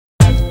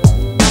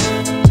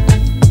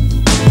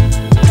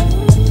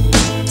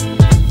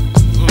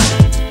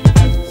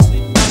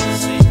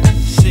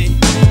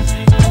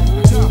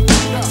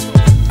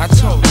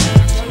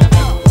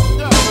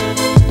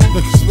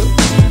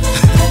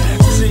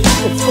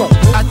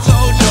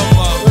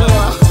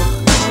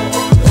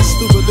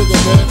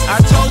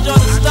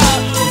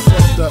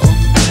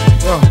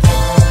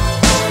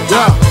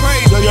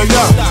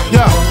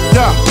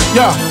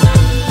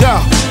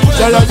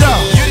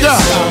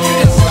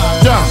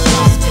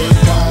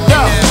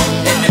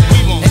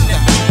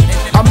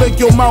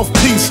your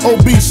mouthpiece,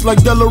 obese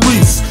like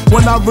Delarice.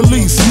 When I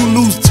release, you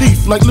lose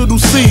teeth like little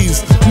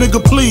C's.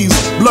 Nigga please,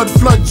 blood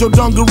flood your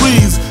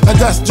dungarees. And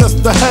that's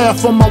just the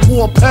half on my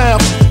war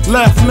path.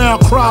 Laugh now,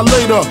 cry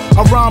later.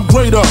 I rhyme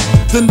greater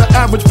than the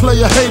average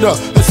player hater.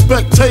 And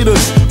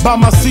spectators buy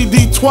my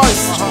CD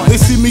twice. They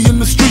see me in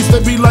the streets, they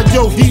be like,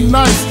 yo, he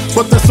nice.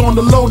 But that's on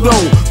the low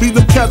though. Be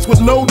them cats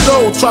with no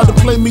dough, try to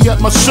play me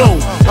at my show.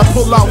 I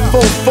pull out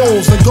 4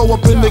 foes and go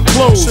up in their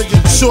clothes.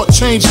 Short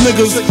change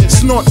niggas,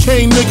 snort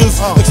cane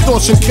niggas.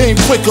 Extortion came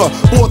quicker,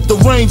 bought the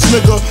range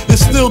nigga. It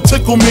still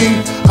tickle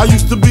me. I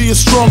used to be as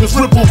strong as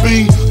Ripple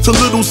B, till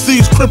little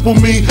C's cripple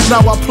me.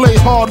 Now I play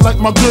hard like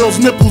my girl's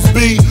nipples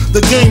be. The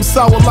game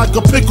sour like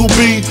a pickle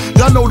bee.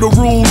 Y'all know the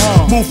rules.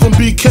 Move from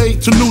BK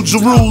to New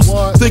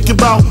Jerusalem. Think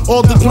about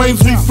all the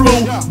planes we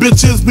flew,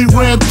 bitches we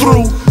ran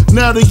through.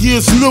 Now the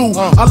year's new,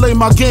 I lay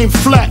my game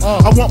flat.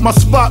 I want my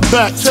spot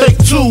back, take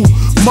 2.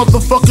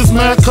 Motherfuckers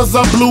mad cause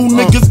I blew,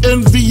 niggas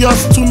envy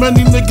us. Too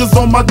many niggas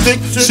on my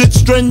dick, shit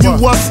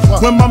strenuous.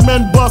 When my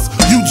men bust,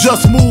 you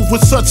just move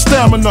with such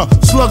stamina.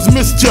 Slugs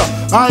missed ya,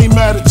 I ain't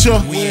mad at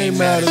ya. We ain't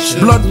mad at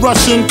you. Blood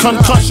rushing,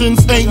 concussions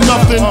ain't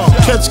nothing.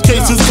 Catch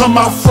cases, come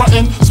out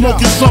frontin',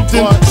 smoking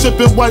something.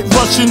 Sipping white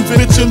Russians,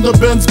 bitch in the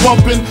Benz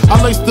bumping. I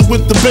laced it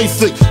with the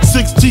basic,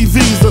 6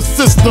 TVs, a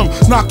system,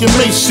 knocking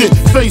May shit.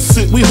 Face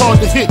it, we hard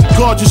to hit,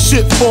 guard your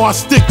shit before I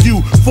stick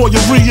you. For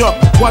your re-up,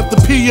 wipe the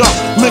pee up,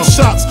 lick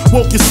shots,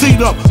 woke your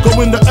seat up. Go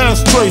in the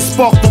ashtray,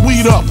 spark the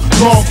weed up,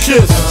 long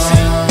kiss.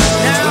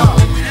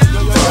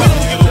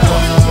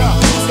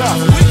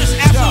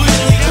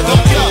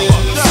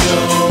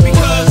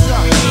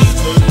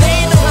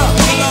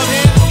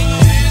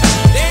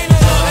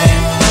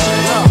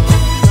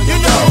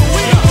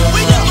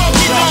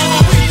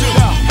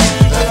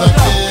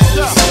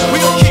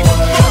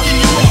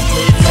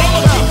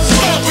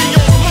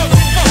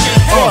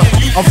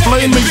 I'm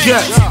flaming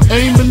gas,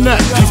 aiming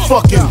at these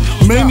fucking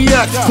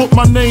maniacs. Put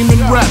my name in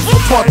rap,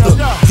 apart the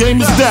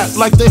game is that,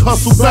 like they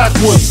hustle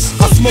backwards.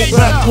 I smoke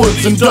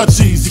backwards and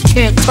Dutchies, you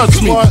can't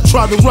touch me.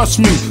 Try to rush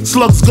me,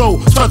 slugs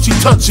go touchy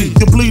touchy.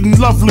 You're bleeding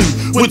lovely,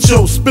 with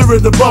your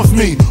spirit above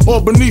me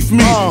or beneath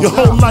me. Your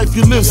whole life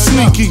you live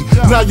sneaky,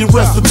 now you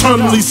rest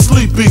eternally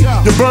sleepy.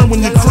 You burn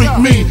when you creep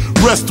me,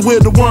 rest where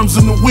the worms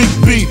in the week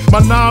be. My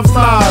 9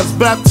 flies,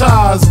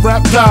 baptized,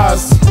 rap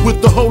guys with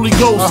the Holy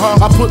Ghost.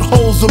 I put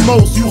holes in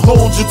most, you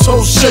hold your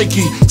toes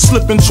shaky,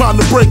 slipping trying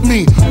to break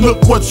me.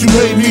 Look what you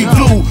made me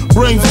do,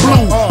 brains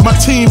blue. My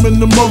team in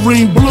the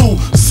marine blue,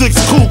 6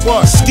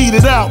 coupe, skeet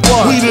it out,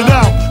 weed it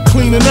out,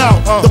 clean it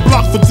out. The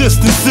block for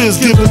distances,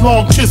 giving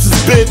long kisses,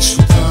 bitch.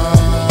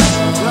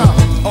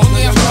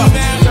 Only I do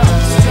now,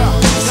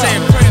 say a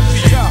prayer for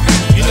you.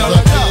 You know,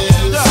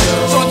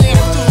 so all they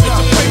have to do is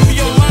to pray for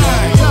your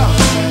mind.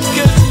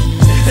 Cause,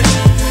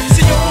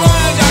 see, your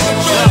mind got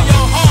control of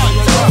your heart.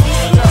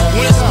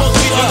 When it's supposed to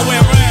be the other way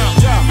around.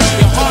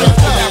 Your heart is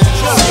supposed to have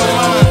control of your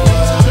mind.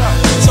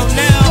 So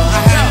now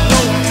I have no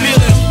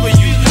feelings for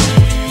you.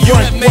 You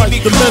have made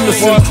me the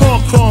medicine,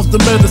 corn's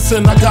the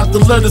medicine. I got the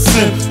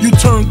medicine. You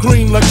turn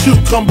green like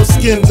cucumber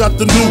skin. Got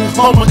the new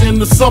Hummer in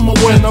the summer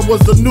when I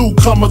was the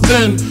newcomer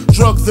then.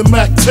 Drugs and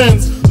Mac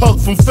 10s, hug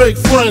from fake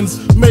friends.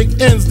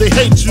 Make ends, they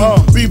hate you.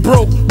 Be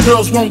broke,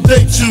 girls won't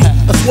date you.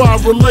 That's why I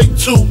relate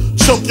to.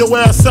 Choke your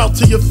ass out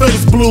till your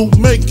face blue.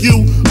 Make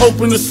you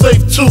open the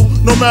safe too.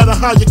 No matter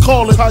how you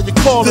call it,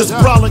 this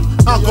brolic,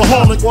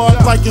 alcoholic,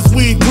 like it's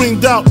weed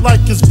greened out, like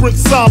it's brick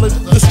solid.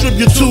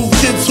 Distribute to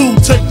kids who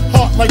take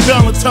heart like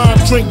Valentine.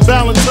 Drink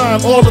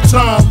Valentine all the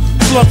time.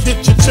 Slug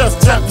hit your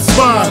chest, tap the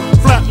spine.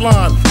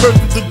 Flatline, heard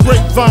through the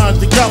grapevine.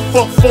 They got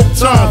fucked 4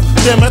 times.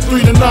 Damn, at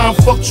 3 to 9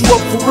 fucked you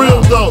up for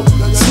real though.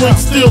 Swing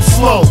still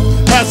slow.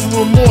 As a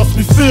remorse,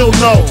 we feel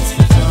no.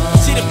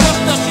 See, the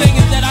fucked up thing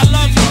is that I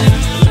love you.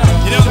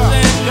 You know what I'm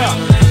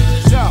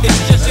saying?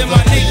 It's just in my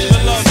nature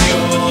to love you.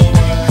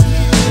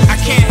 I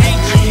can't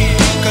hate you,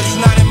 cause it's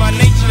not in my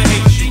nature to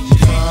hate you.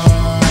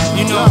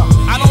 You know,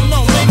 I don't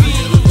know, maybe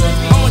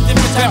I'm a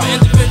different type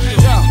of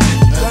individual.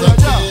 But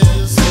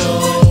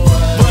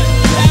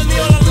you have me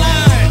on the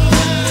line,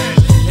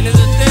 and there's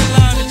a thin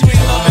line between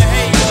love and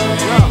hate.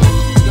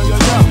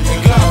 And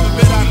God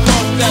forbid I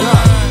cross that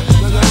line.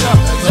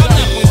 So I'm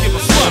not gonna give a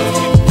fuck.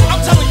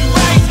 I'm telling you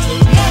right,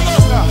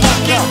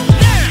 motherfucking now.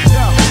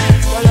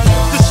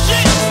 The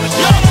shit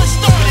y'all done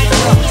started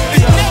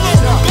is never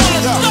gonna stop.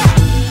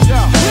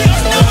 We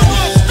are never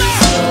gonna stop.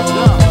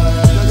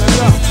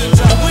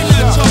 And we're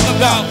not talking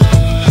about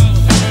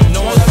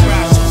no other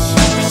rappers.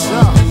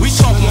 We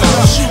talking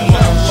about you,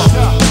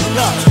 motherfucker.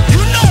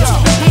 You know who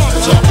I'm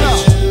talking to.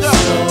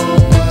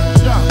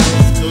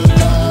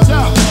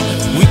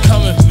 We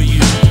coming for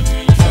you.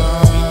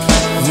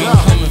 We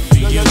coming for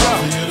you.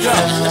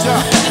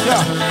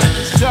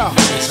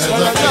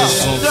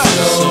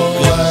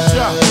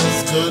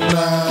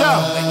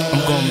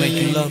 I'm gonna make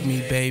you love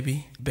me,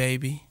 baby,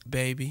 baby,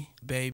 baby, baby.